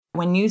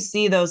When you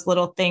see those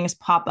little things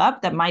pop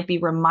up that might be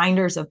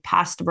reminders of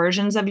past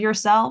versions of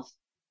yourself,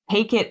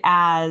 take it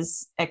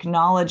as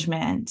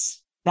acknowledgement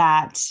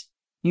that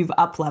you've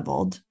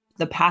up-leveled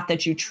the path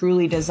that you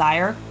truly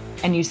desire,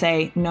 and you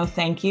say no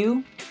thank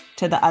you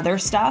to the other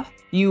stuff.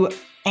 You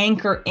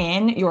anchor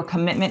in your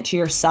commitment to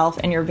yourself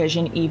and your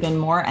vision even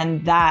more,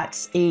 and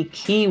that's a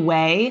key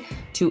way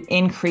to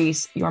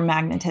increase your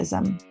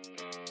magnetism.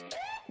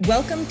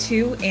 Welcome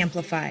to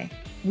Amplify.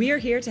 We are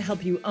here to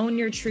help you own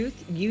your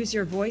truth, use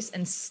your voice,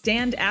 and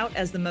stand out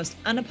as the most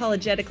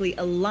unapologetically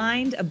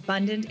aligned,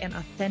 abundant, and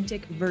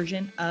authentic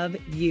version of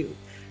you,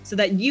 so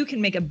that you can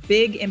make a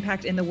big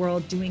impact in the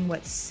world doing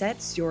what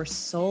sets your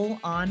soul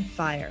on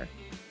fire.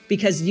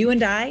 Because you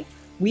and I,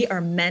 we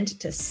are meant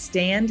to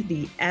stand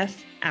the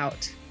F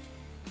out.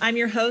 I'm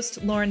your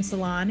host, Lauren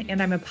Salon,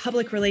 and I'm a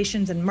public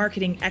relations and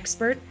marketing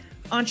expert,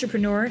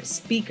 entrepreneur,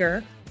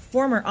 speaker,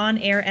 former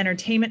on-air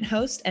entertainment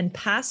host, and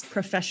past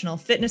professional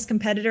fitness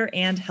competitor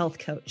and health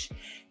coach.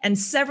 And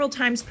several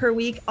times per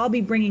week, I'll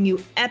be bringing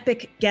you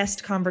epic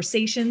guest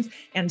conversations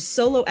and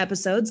solo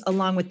episodes,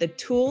 along with the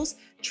tools,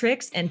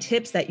 tricks, and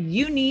tips that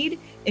you need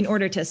in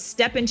order to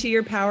step into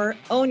your power,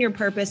 own your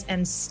purpose,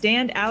 and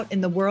stand out in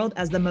the world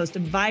as the most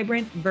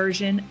vibrant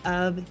version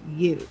of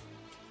you.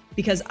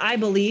 Because I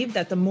believe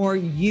that the more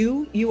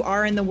you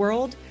are in the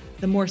world,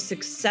 the more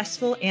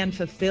successful and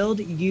fulfilled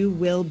you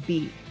will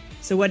be.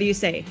 So what do you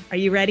say? Are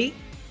you ready?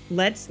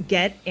 Let's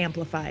get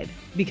amplified,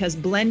 because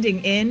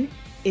blending in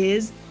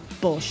is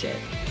bullshit.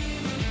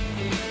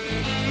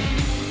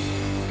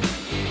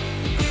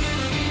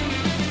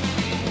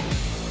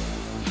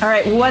 All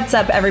right, what's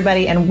up,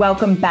 everybody, and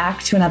welcome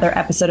back to another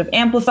episode of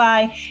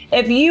Amplify.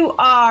 If you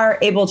are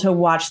able to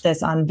watch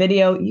this on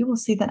video, you will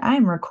see that I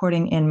am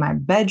recording in my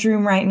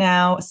bedroom right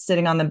now,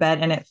 sitting on the bed,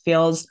 and it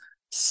feels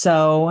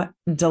so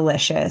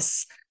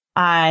delicious.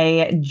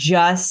 I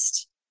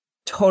just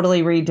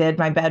totally redid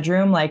my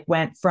bedroom, like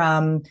went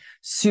from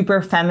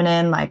super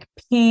feminine, like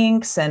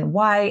pinks and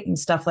white and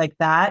stuff like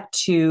that,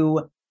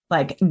 to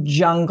like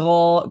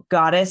jungle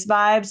goddess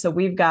vibes. So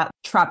we've got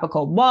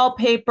tropical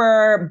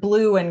wallpaper,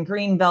 blue and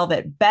green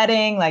velvet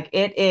bedding. Like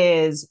it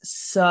is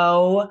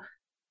so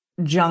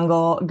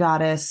jungle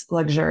goddess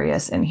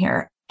luxurious in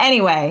here.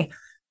 Anyway,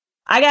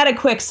 I got a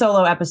quick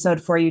solo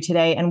episode for you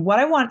today. And what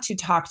I want to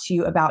talk to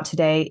you about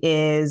today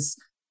is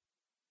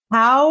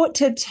how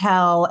to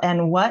tell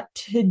and what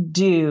to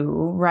do,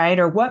 right?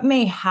 Or what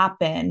may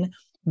happen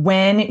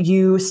when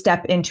you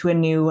step into a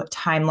new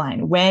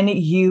timeline, when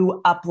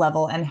you up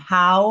level, and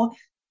how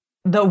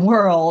the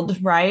world,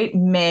 right,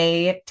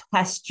 may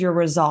test your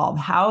resolve,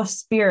 how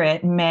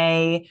spirit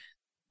may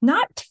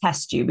not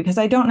test you, because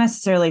I don't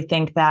necessarily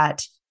think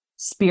that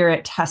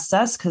spirit tests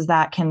us, because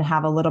that can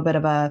have a little bit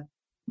of a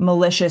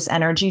malicious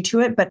energy to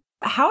it, but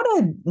how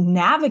to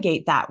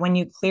navigate that when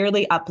you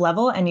clearly up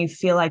level and you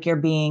feel like you're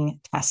being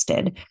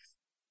tested.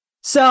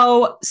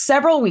 So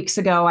several weeks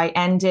ago, I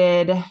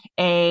ended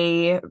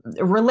a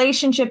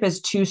relationship,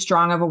 is too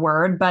strong of a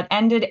word, but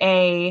ended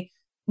a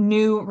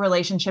new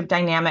relationship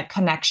dynamic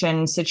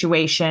connection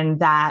situation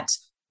that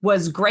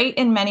was great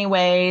in many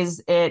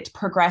ways. It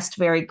progressed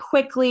very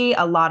quickly,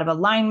 a lot of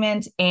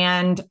alignment,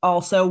 and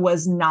also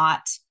was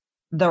not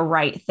the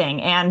right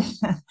thing. And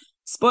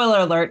spoiler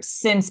alert,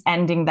 since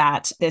ending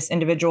that, this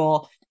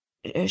individual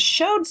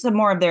showed some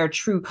more of their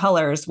true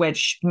colors,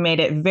 which made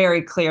it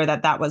very clear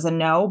that that was a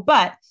no.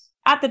 But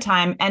at the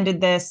time,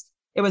 ended this.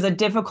 It was a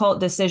difficult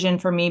decision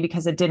for me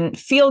because it didn't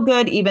feel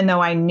good, even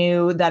though I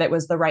knew that it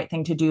was the right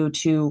thing to do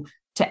to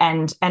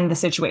end the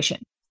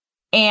situation.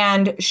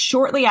 And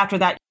shortly after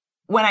that,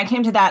 when I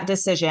came to that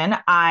decision,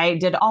 I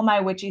did all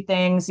my witchy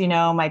things,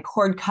 my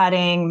cord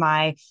cutting,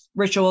 my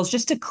rituals,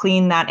 just to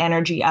clean that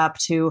energy up,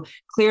 to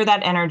clear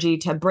that energy,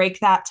 to break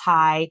that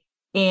tie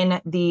in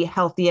the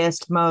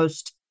healthiest,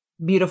 most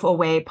beautiful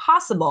way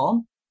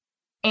possible.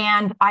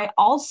 And I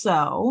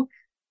also,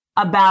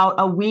 about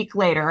a week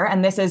later,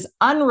 and this is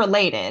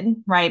unrelated,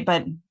 right?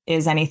 But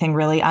is anything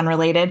really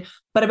unrelated?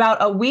 But about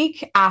a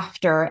week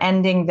after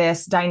ending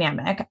this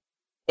dynamic,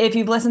 if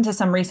you've listened to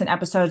some recent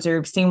episodes or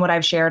you've seen what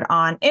I've shared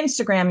on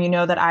Instagram, you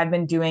know that I've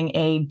been doing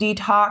a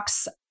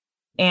detox.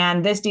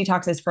 And this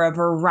detox is for a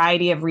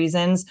variety of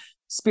reasons: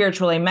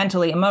 spiritually,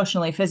 mentally,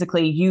 emotionally,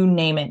 physically, you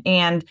name it.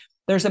 And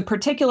there's a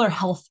particular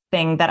health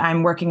thing that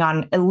I'm working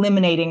on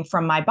eliminating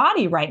from my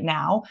body right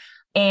now.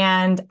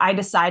 And I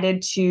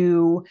decided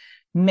to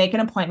make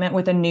an appointment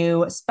with a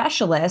new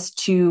specialist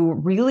to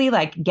really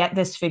get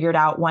this figured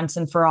out once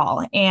and for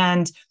all.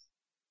 And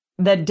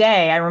the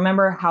day, I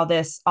remember how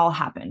this all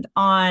happened.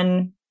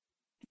 On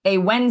a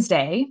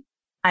Wednesday,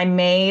 I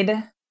made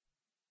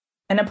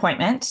an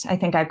appointment. I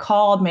think I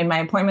called, made my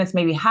appointments,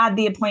 maybe had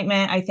the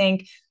appointment, I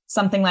think,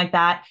 something like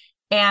that.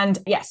 And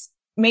yes,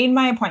 made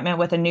my appointment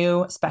with a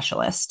new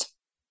specialist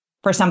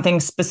for something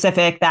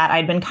specific that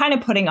I'd been kind of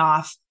putting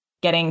off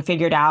getting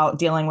figured out,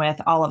 dealing with,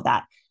 all of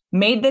that.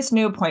 Made this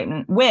new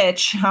appointment,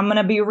 which, I'm going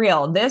to be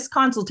real, this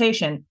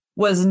consultation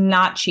was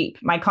not cheap.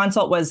 My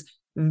consult was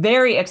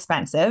very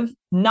expensive,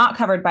 not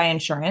covered by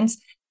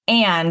insurance.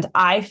 And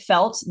I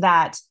felt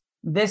that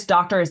this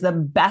doctor is the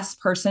best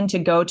person to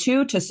go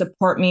to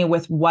support me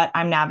with what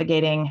I'm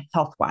navigating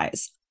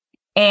health-wise.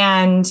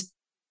 And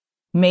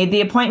made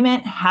the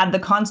appointment, had the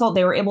consult.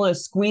 They were able to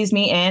squeeze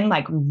me in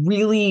like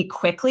really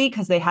quickly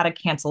because they had a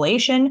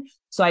cancellation.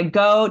 So I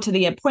go to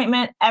the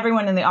appointment.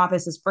 Everyone in the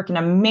office is freaking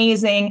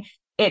amazing.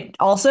 It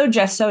also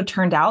just so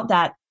turned out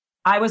that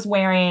I was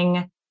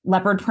wearing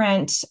leopard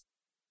print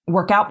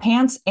workout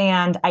pants,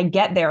 and I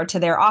get there to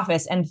their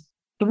office, and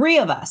three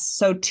of us,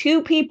 so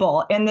two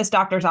people in this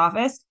doctor's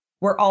office,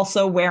 were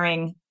also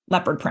wearing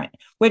leopard print,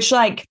 which,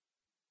 like,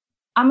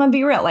 I'm gonna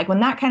be real. Like, when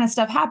that kind of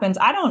stuff happens,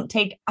 I don't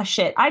take a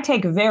shit. I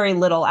take very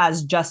little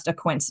as just a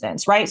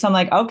coincidence, right? So I'm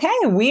like, okay,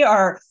 we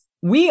are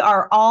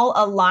all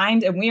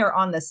aligned and we are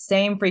on the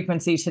same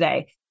frequency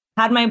today.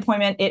 Had my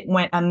appointment. It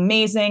went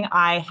amazing.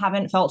 I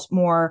haven't felt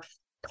more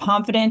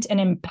confident and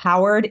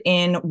empowered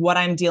in what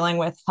I'm dealing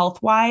with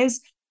health-wise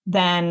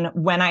than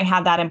when I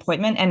had that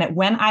appointment. And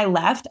when I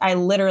left, I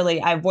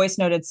voice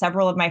noted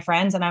several of my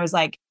friends, and I was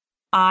like,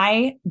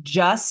 I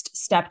just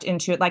stepped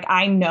into it. Like,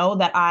 I know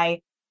that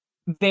I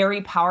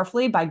very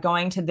powerfully, by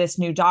going to this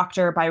new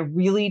doctor, by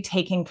really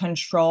taking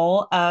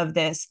control of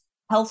this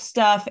health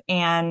stuff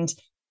and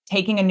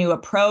taking a new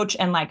approach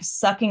and like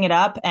sucking it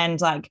up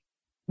and like,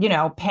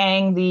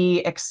 paying the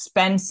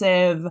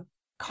expensive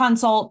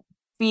consult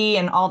fee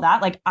and all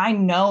that. Like, I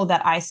know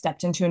that I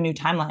stepped into a new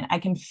timeline. I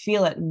can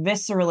feel it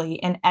viscerally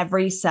in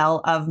every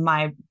cell of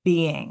my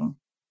being,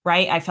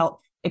 right? I felt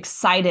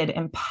excited,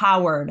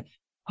 empowered,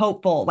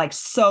 hopeful, like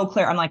so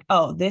clear. I'm like,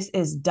 oh, this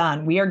is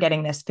done. We are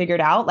getting this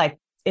figured out. Like,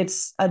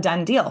 it's a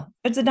done deal.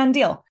 It's a done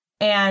deal.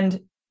 And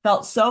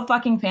felt so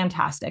fucking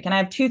fantastic. And I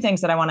have two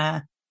things that I want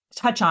to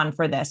touch on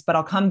for this, but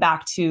I'll come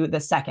back to the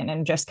second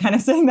and just kind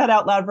of saying that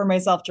out loud for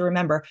myself to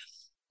remember.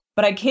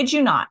 But I kid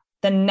you not,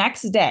 the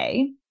next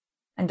day,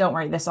 and don't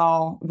worry, this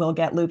all will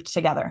get looped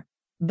together.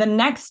 The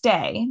next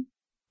day,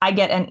 I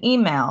get an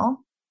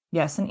email,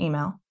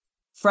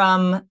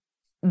 from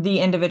the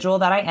individual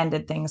that I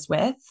ended things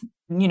with,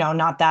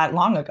 not that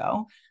long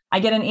ago. I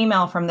get an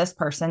email from this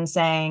person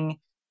saying,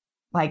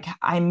 like,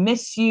 I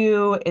miss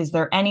you. Is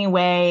there any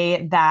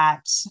way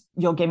that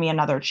you'll give me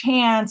another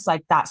chance?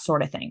 Like, that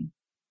sort of thing.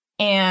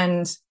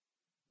 And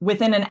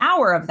within an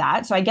hour of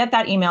that, so I get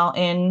that email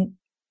in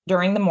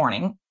during the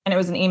morning, and it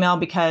was an email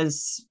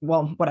because,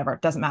 well, whatever,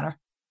 it doesn't matter.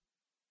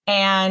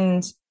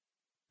 And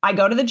I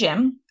go to the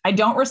gym. I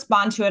don't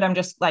respond to it. I'm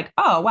just like,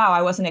 oh, wow,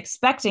 I wasn't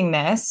expecting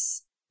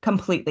this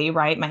completely,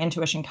 right? My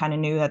intuition kind of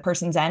knew that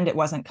person's end, it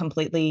wasn't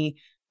completely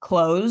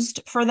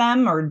closed for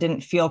them or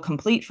didn't feel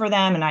complete for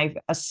them. And I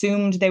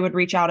assumed they would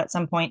reach out at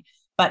some point.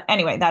 But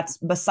anyway, that's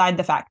beside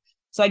the fact.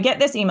 So I get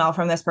this email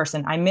from this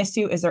person. I miss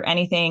you. Is there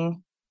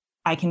anything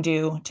I can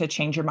do to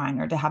change your mind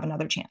or to have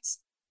another chance?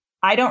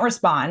 I don't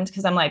respond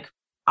because I'm like,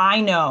 I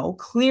know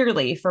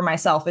clearly for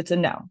myself, it's a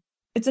no.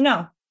 It's a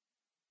no.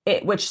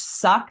 Which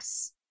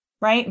sucks,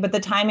 right? But the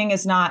timing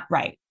is not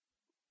right.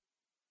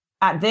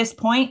 At this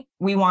point,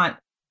 we want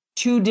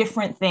two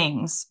different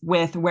things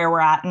with where we're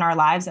at in our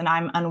lives, and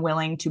I'm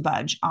unwilling to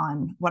budge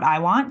on what I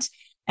want.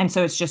 And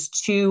so it's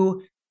just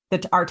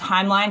our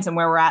timelines and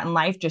where we're at in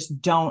life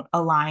just don't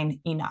align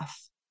enough.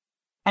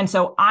 And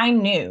so I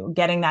knew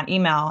getting that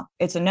email,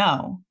 it's a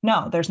no,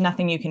 there's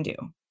nothing you can do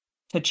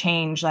to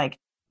change like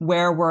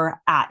where we're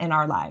at in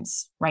our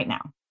lives right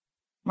now.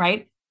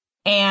 Right.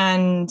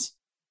 And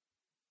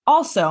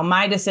also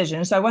my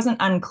decision. So I wasn't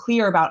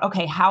unclear about,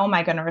 okay, how am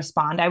I going to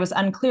respond? I was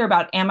unclear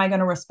about, am I going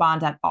to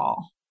respond at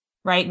all?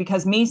 Right.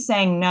 Because me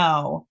saying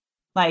no,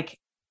 like,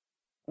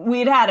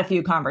 we'd had a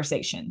few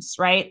conversations,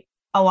 right,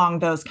 along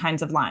those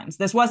kinds of lines.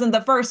 This wasn't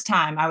the first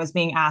time I was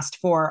being asked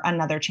for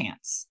another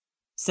chance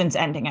since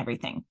ending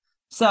everything.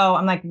 So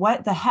I'm like,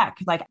 what the heck?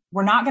 Like,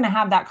 we're not going to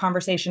have that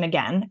conversation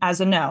again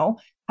as a no.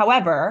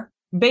 However,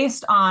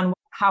 based on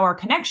how our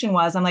connection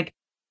was, I'm like,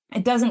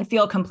 it doesn't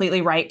feel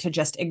completely right to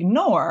just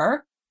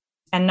ignore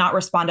and not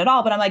respond at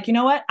all. But I'm like, you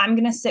know what? I'm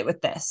going to sit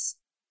with this.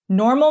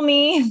 Normal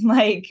me,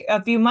 like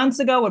a few months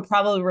ago, would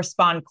probably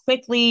respond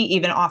quickly,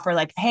 even offer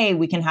like, hey,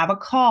 we can have a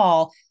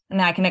call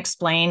and I can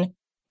explain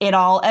it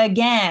all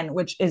again,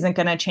 which isn't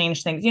going to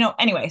change things.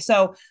 Anyway,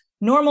 so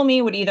normal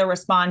me would either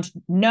respond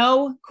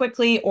no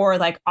quickly or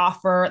like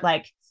offer,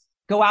 like,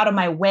 go out of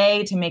my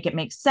way to make it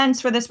make sense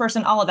for this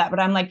person, all of that. But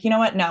I'm like, you know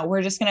what? No,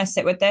 we're just going to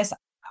sit with this.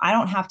 I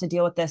don't have to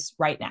deal with this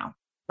right now.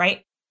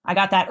 Right. I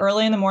got that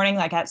early in the morning,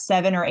 like at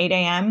 7 or 8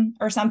 a.m.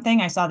 or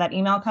something. I saw that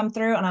email come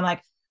through and I'm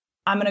like,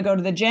 I'm going to go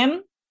to the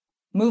gym,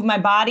 move my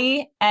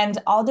body, and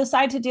I'll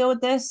decide to deal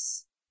with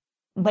this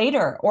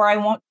later, or I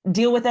won't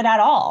deal with it at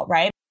all,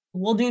 right?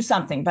 We'll do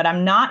something, but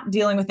I'm not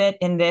dealing with it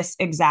in this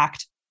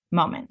exact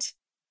moment.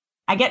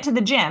 I get to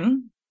the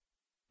gym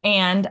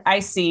and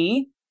I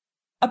see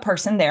a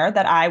person there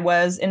that I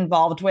was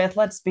involved with.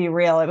 Let's be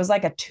real. It was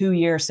like a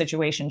 2-year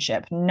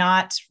situationship,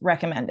 not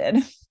recommended.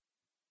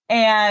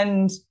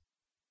 And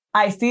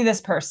I see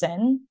this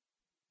person,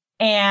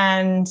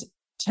 and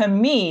to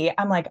me,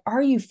 I'm like,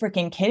 are you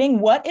freaking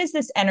kidding? What is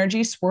this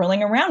energy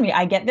swirling around me?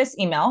 I get this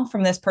email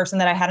from this person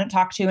that I hadn't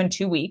talked to in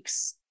 2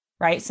 weeks,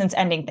 right, since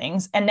ending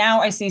things. And now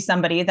I see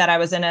somebody that I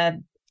was in a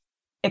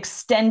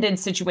extended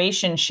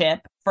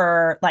situationship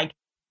for like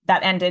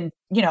that ended,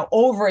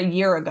 over a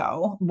year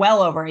ago,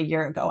 well over a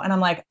year ago. And I'm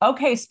like,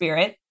 okay,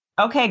 spirit,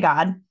 okay,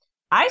 God,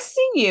 I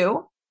see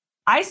you.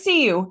 I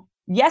see you.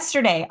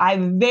 Yesterday, I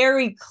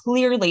very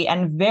clearly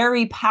and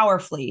very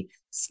powerfully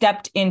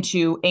stepped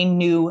into a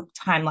new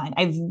timeline.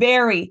 I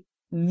very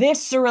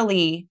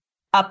viscerally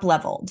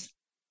up-leveled.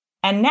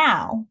 And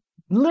now,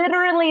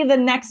 literally the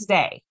next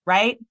day,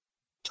 right?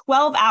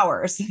 12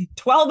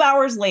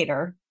 hours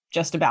later,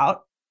 just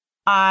about,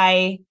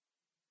 I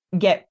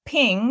get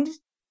pinged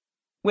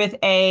with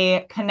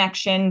a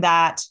connection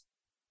that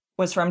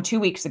was from 2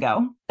 weeks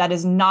ago that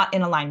is not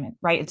in alignment,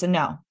 right? It's a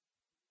no.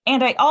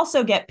 And I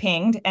also get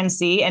pinged and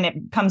see, and it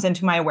comes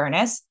into my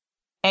awareness,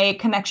 a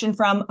connection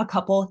from a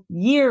couple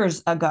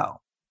years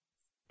ago.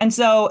 And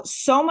so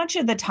much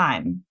of the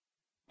time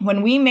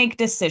when we make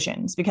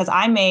decisions, because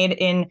I made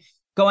in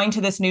going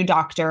to this new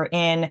doctor,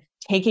 in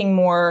taking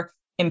more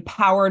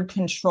empowered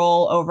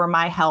control over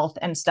my health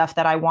and stuff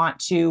that I want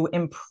to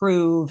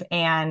improve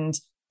and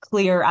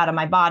clear out of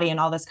my body and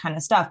all this kind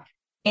of stuff,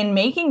 in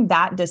making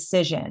that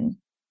decision,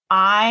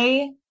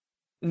 I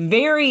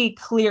very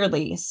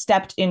clearly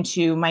stepped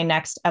into my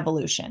next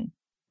evolution,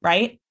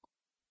 right?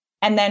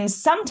 And then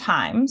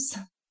sometimes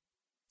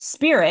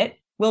spirit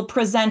will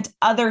present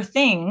other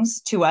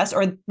things to us,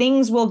 or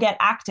things will get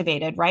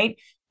activated, right?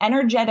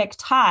 Energetic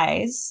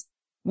ties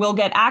will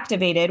get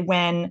activated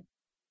when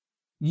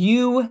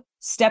you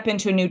step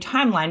into a new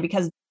timeline,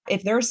 because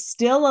if there's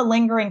still a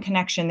lingering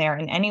connection there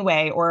in any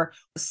way, or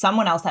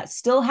someone else that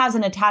still has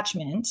an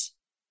attachment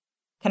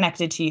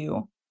connected to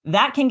you,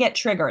 that can get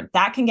triggered,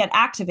 that can get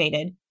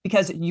activated,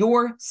 because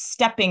you're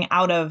stepping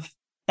out of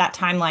that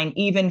timeline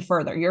even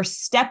further. You're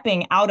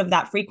stepping out of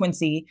that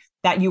frequency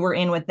that you were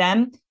in with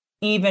them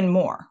even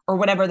more, or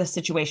whatever the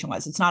situation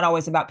was. It's not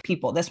always about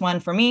people. This one,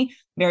 for me,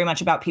 very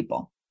much about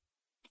people.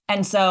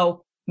 And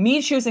so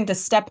me choosing to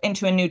step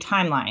into a new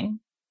timeline,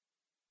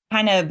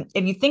 kind of,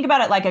 if you think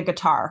about it like a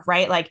guitar,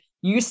 right? Like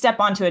you step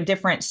onto a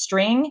different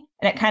string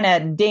and it kind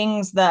of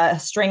dings the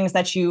strings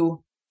that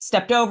you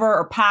stepped over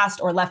or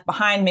passed or left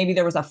behind. Maybe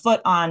there was a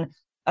foot on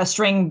a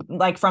string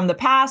like from the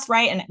past,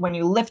 right? And when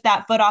you lift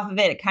that foot off of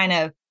it, it kind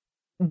of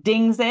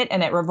dings it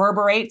and it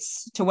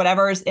reverberates to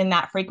whatever's in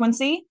that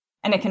frequency.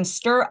 And it can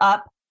stir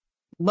up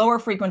lower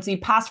frequency,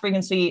 past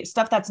frequency,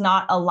 stuff that's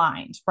not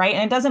aligned, right?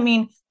 And it doesn't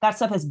mean that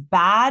stuff is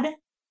bad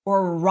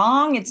or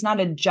wrong. It's not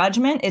a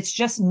judgment. It's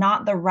just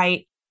not the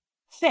right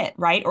fit,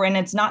 right? And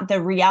it's not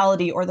the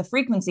reality or the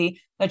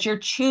frequency that you're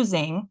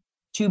choosing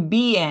to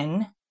be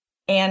in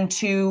and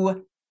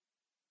to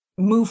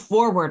move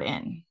forward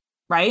in,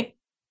 right?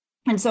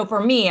 And so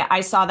for me,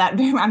 I saw that,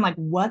 I'm like,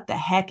 what the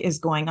heck is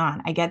going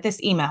on? I get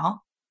this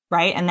email,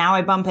 right? And now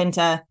I bump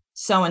into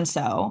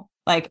so-and-so,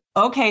 like,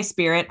 okay,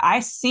 spirit,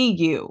 I see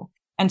you.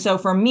 And so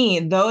for me,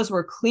 those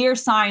were clear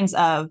signs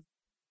of,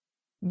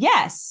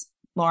 yes,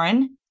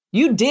 Lauren,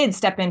 you did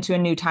step into a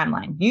new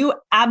timeline. You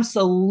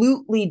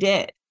absolutely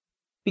did,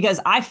 because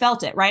I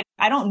felt it, right?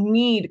 I don't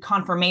need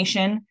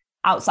confirmation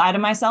outside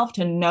of myself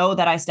to know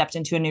that I stepped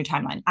into a new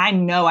timeline. I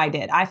know I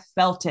did. I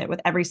felt it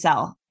with every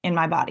cell in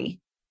my body.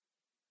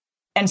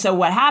 And so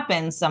what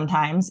happens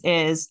sometimes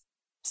is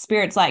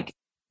spirit's like,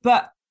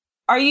 but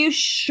are you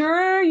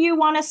sure you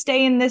want to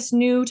stay in this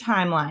new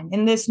timeline,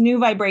 in this new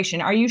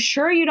vibration? Are you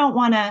sure you don't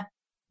want to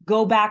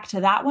go back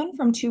to that one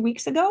from 2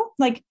 weeks ago?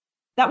 Like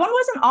that one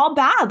wasn't all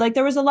bad. Like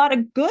there was a lot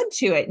of good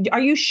to it.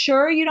 Are you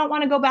sure you don't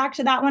want to go back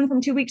to that one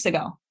from 2 weeks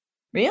ago?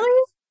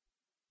 Really?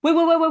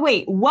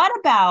 Wait. What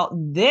about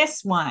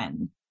this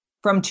one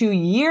from 2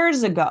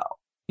 years ago?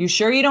 You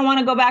sure you don't want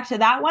to go back to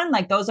that one?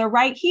 Like those are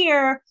right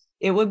here.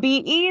 It would be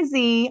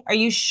easy. Are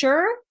you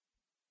sure?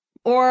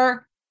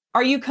 Or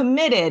are you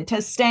committed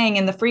to staying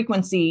in the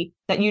frequency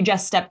that you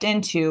just stepped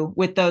into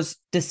with those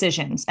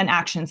decisions and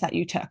actions that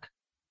you took?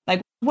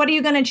 Like, what are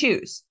you going to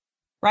choose?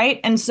 Right?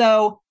 And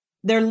so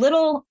they're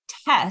little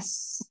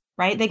tests,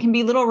 right? They can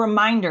be little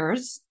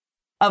reminders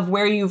of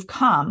where you've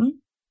come,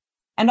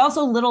 and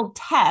also little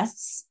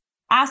tests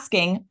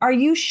asking, are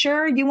you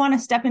sure you want to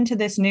step into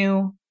this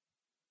new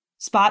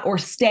spot or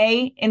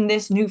stay in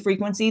this new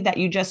frequency that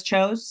you just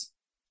chose?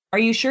 Are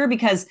you sure?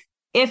 Because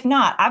if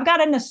not, I've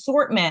got an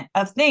assortment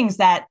of things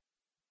that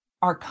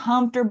are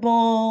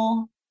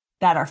comfortable,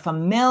 that are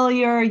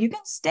familiar. You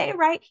can stay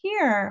right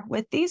here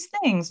with these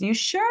things. You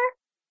sure?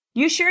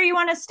 You sure you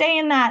want to stay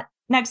in that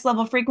next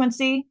level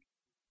frequency?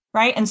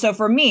 Right? And so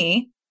for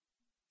me,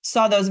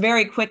 saw those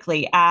very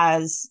quickly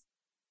as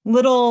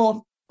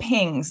little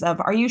pings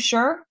of, are you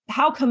sure?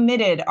 How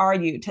committed are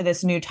you to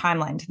this new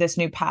timeline, to this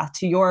new path,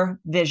 to your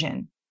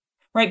vision?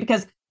 Right?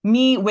 Because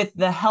me with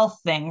the health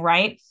thing,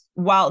 right?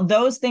 While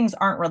those things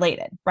aren't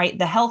related, right?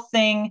 The health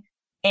thing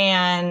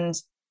and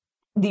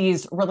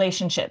these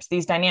relationships,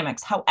 these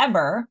dynamics.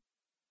 However,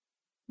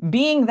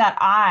 being that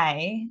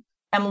I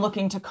am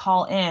looking to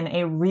call in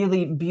a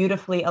really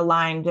beautifully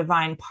aligned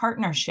divine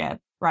partnership,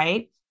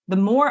 right? The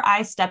more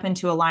I step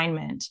into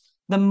alignment,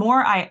 the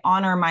more I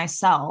honor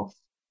myself,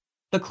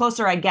 the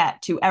closer I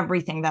get to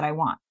everything that I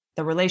want,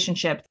 the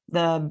relationship,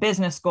 the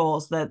business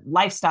goals, the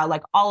lifestyle,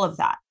 like all of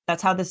that.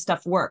 That's how this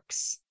stuff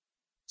works.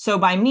 So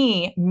by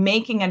me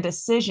making a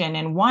decision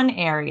in one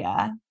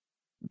area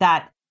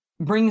that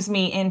brings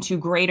me into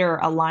greater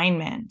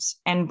alignment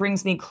and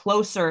brings me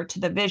closer to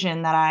the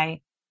vision that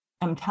I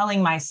am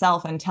telling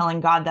myself and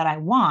telling God that I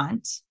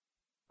want,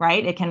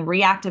 right? It can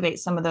reactivate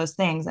some of those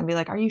things and be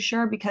like, are you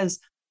sure? Because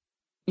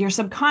your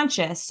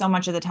subconscious, so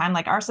much of the time,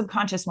 like our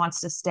subconscious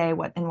wants to stay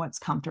in what's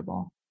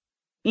comfortable,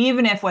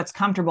 even if what's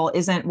comfortable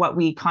isn't what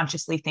we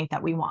consciously think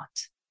that we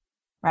want,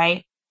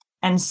 right?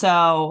 And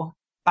so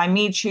by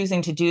me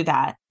choosing to do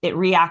that, it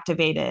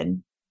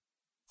reactivated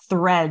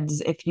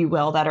threads, if you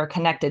will, that are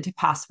connected to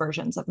past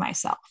versions of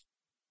myself.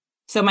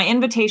 So my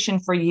invitation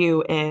for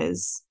you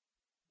is,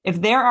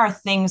 if there are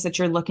things that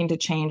you're looking to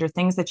change or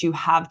things that you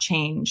have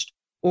changed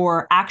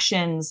or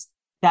actions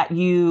that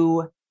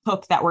you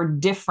took that were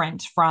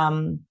different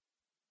from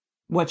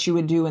what you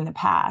would do in the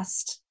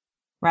past,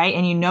 right?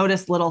 And you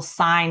notice little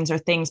signs or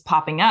things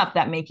popping up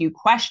that make you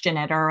question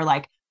it or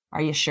like,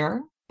 are you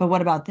sure? But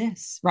what about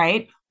this,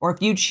 right? Or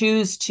if you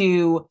choose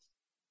to,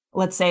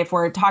 let's say if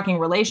we're talking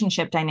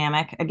relationship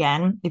dynamic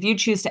again, if you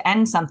choose to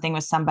end something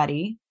with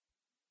somebody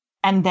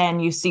and then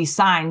you see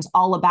signs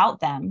all about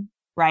them,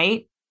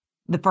 right?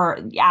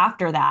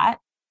 After that,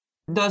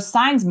 those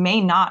signs may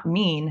not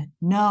mean,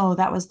 no,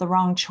 that was the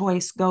wrong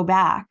choice, go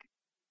back.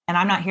 And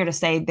I'm not here to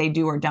say they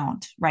do or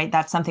don't, right?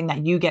 That's something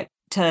that you get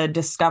to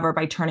discover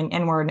by turning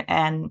inward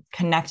and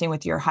connecting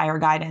with your higher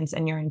guidance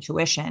and your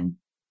intuition.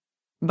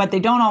 But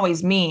they don't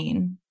always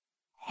mean,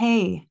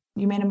 hey,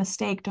 you made a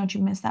mistake. Don't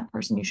you miss that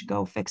person? You should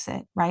go fix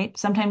it, right?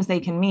 Sometimes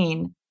they can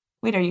mean,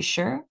 wait, are you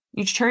sure?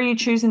 You sure you're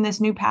choosing this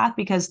new path?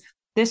 Because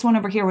this one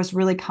over here was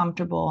really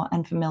comfortable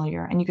and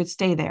familiar, and you could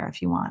stay there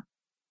if you want.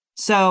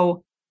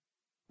 So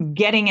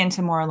getting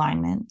into more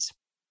alignment,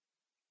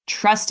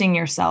 trusting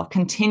yourself,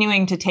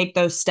 continuing to take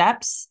those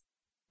steps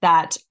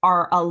that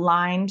are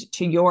aligned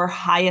to your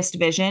highest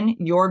vision,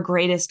 your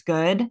greatest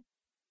good,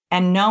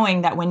 and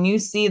knowing that when you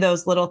see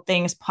those little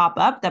things pop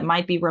up that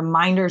might be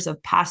reminders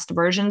of past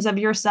versions of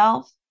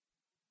yourself,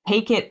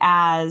 take it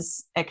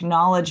as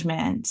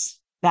acknowledgement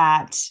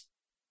that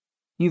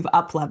you've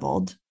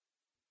upleveled.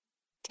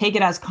 Take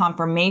it as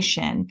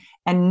confirmation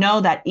and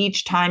know that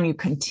each time you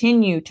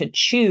continue to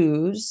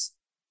choose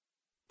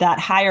that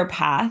higher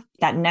path,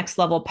 that next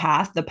level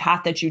path, the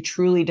path that you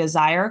truly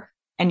desire,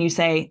 and you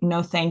say,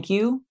 no, thank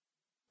you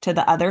to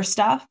the other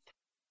stuff,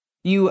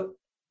 you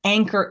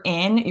anchor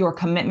in your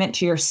commitment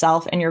to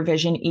yourself and your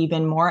vision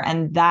even more.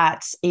 And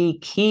that's a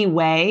key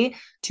way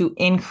to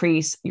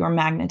increase your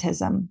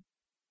magnetism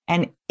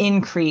and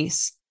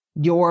increase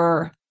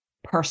your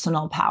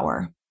personal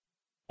power.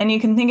 And you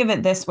can think of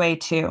it this way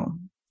too.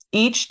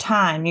 Each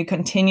time you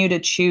continue to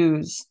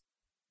choose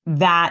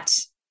that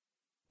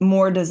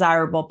more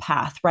desirable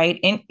path, right?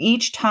 And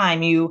each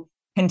time you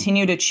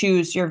continue to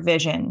choose your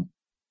vision,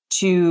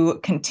 to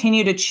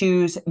continue to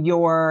choose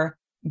your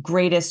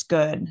greatest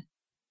good,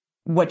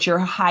 what your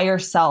higher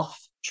self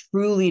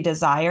truly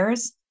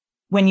desires,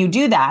 when you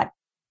do that,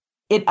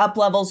 it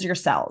uplevels your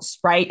cells,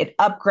 right? It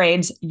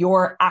upgrades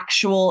your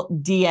actual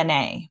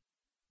DNA.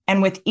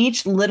 And with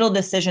each little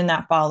decision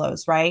that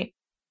follows, right?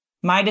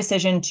 My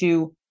decision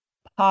to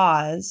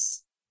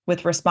pause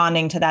with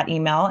responding to that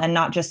email and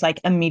not just like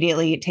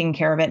immediately taking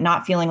care of it,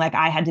 not feeling like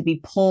I had to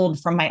be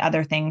pulled from my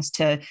other things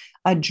to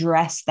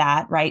address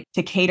that, right?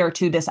 To cater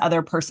to this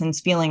other person's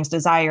feelings,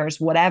 desires,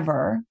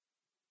 whatever,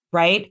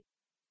 right?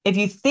 If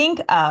you think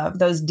of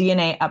those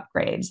DNA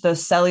upgrades,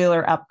 those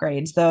cellular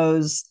upgrades,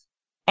 those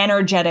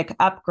energetic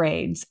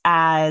upgrades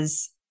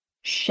as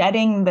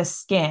shedding the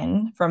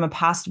skin from a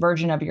past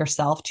version of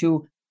yourself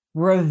to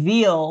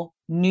reveal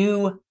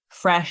new,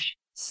 fresh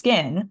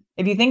skin.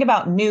 If you think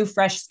about new,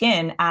 fresh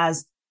skin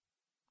as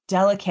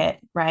delicate,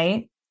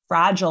 right?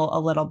 Fragile a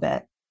little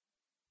bit,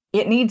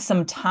 it needs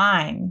some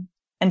time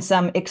and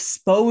some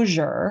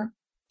exposure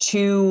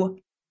to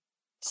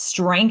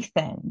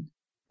strengthen,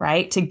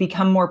 right? To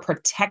become more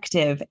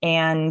protective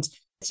and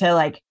to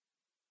like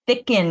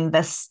thicken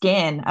the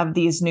skin of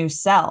these new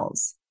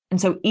cells. And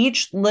so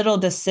each little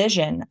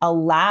decision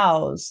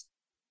allows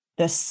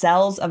the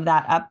cells of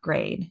that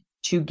upgrade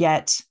to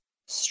get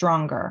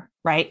stronger,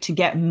 right? To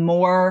get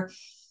more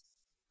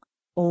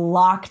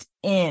locked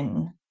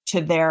in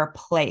to their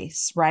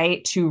place,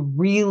 right? To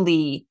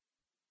really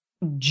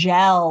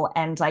gel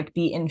and like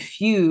be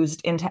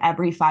infused into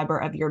every fiber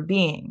of your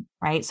being,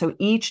 right? So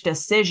each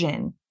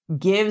decision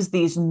gives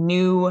these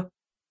new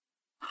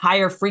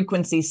higher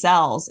frequency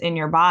cells in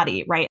your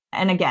body, right?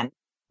 And again,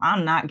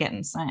 I'm not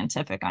getting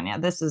scientific on you.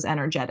 This is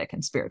energetic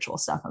and spiritual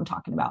stuff I'm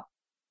talking about.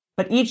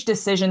 But each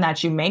decision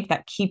that you make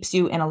that keeps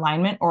you in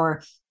alignment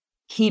or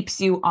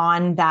keeps you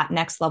on that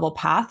next level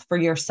path for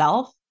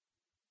yourself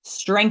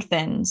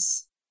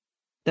strengthens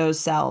those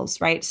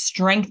cells, right?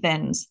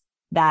 Strengthens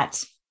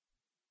that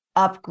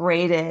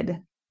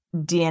upgraded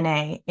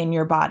DNA in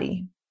your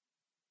body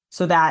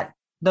so that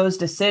those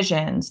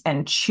decisions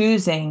and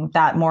choosing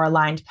that more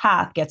aligned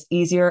path gets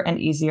easier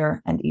and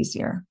easier and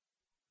easier.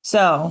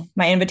 So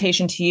my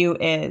invitation to you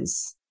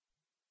is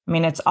I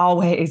mean, it's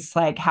always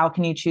like, how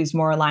can you choose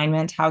more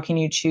alignment? How can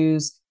you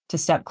choose to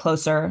step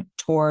closer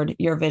toward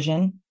your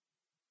vision?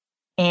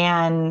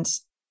 And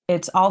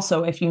it's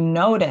also, if you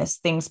notice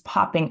things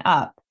popping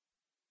up,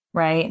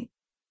 right?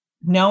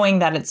 Knowing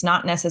that it's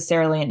not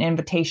necessarily an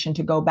invitation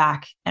to go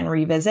back and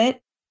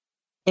revisit,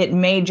 it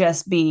may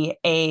just be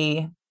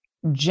a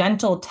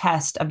gentle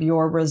test of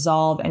your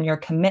resolve and your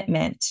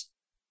commitment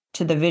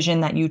to the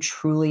vision that you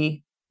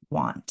truly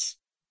want.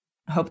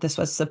 I hope this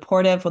was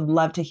supportive. Would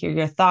love to hear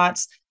your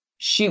thoughts.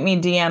 Shoot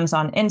me DMs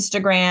on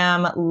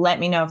Instagram. Let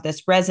me know if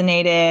this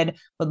resonated.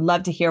 Would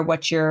love to hear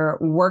what you're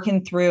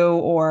working through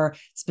or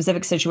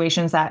specific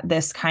situations that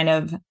this kind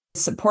of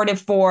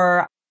supportive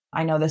for.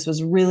 I know this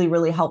was really,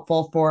 really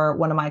helpful for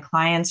one of my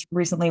clients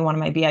recently, one of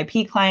my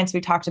VIP clients.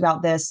 We talked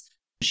about this.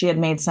 She had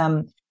made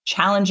some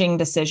challenging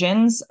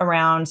decisions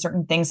around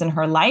certain things in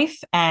her life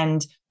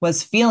and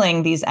was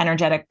feeling these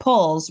energetic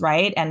pulls,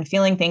 right? And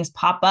feeling things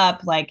pop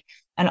up, like,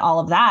 and all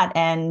of that.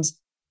 And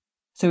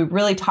so we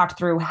really talked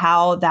through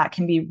how that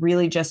can be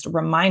really just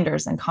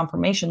reminders and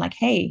confirmation, like,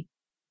 hey,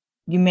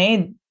 you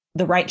made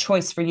the right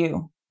choice for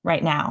you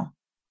right now.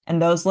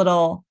 And those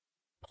little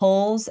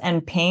pulls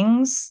and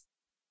pings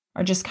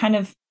are just kind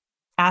of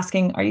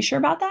asking, are you sure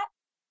about that?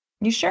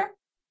 You sure?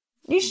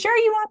 You sure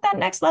you want that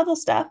next level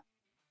stuff?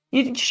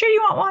 You sure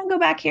you want to go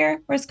back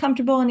here where it's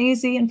comfortable and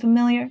easy and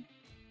familiar?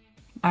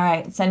 All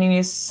right. Sending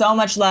you so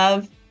much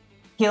love,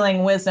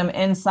 healing, wisdom,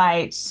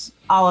 insight,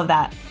 all of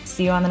that.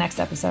 See you on the next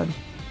episode.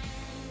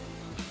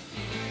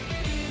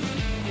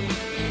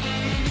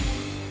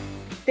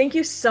 Thank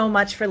you so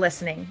much for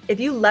listening. If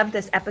you loved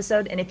this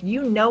episode and if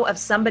you know of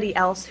somebody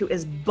else who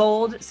is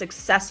bold,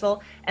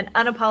 successful, and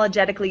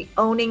unapologetically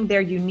owning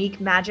their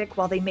unique magic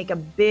while they make a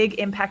big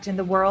impact in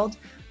the world,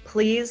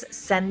 please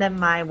send them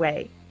my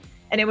way.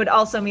 And it would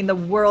also mean the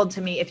world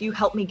to me if you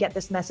help me get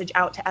this message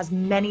out to as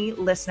many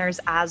listeners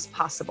as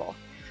possible.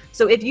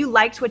 So if you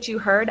liked what you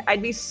heard,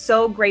 I'd be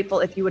so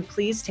grateful if you would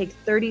please take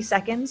 30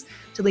 seconds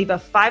to leave a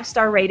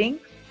 5-star rating,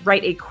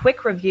 write a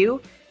quick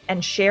review,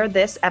 and share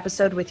this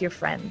episode with your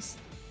friends.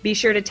 Be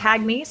sure to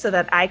tag me so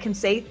that I can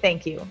say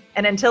thank you.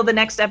 And until the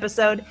next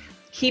episode,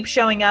 keep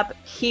showing up,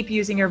 keep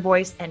using your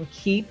voice, and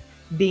keep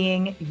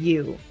being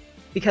you,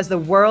 because the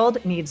world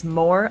needs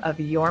more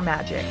of your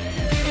magic.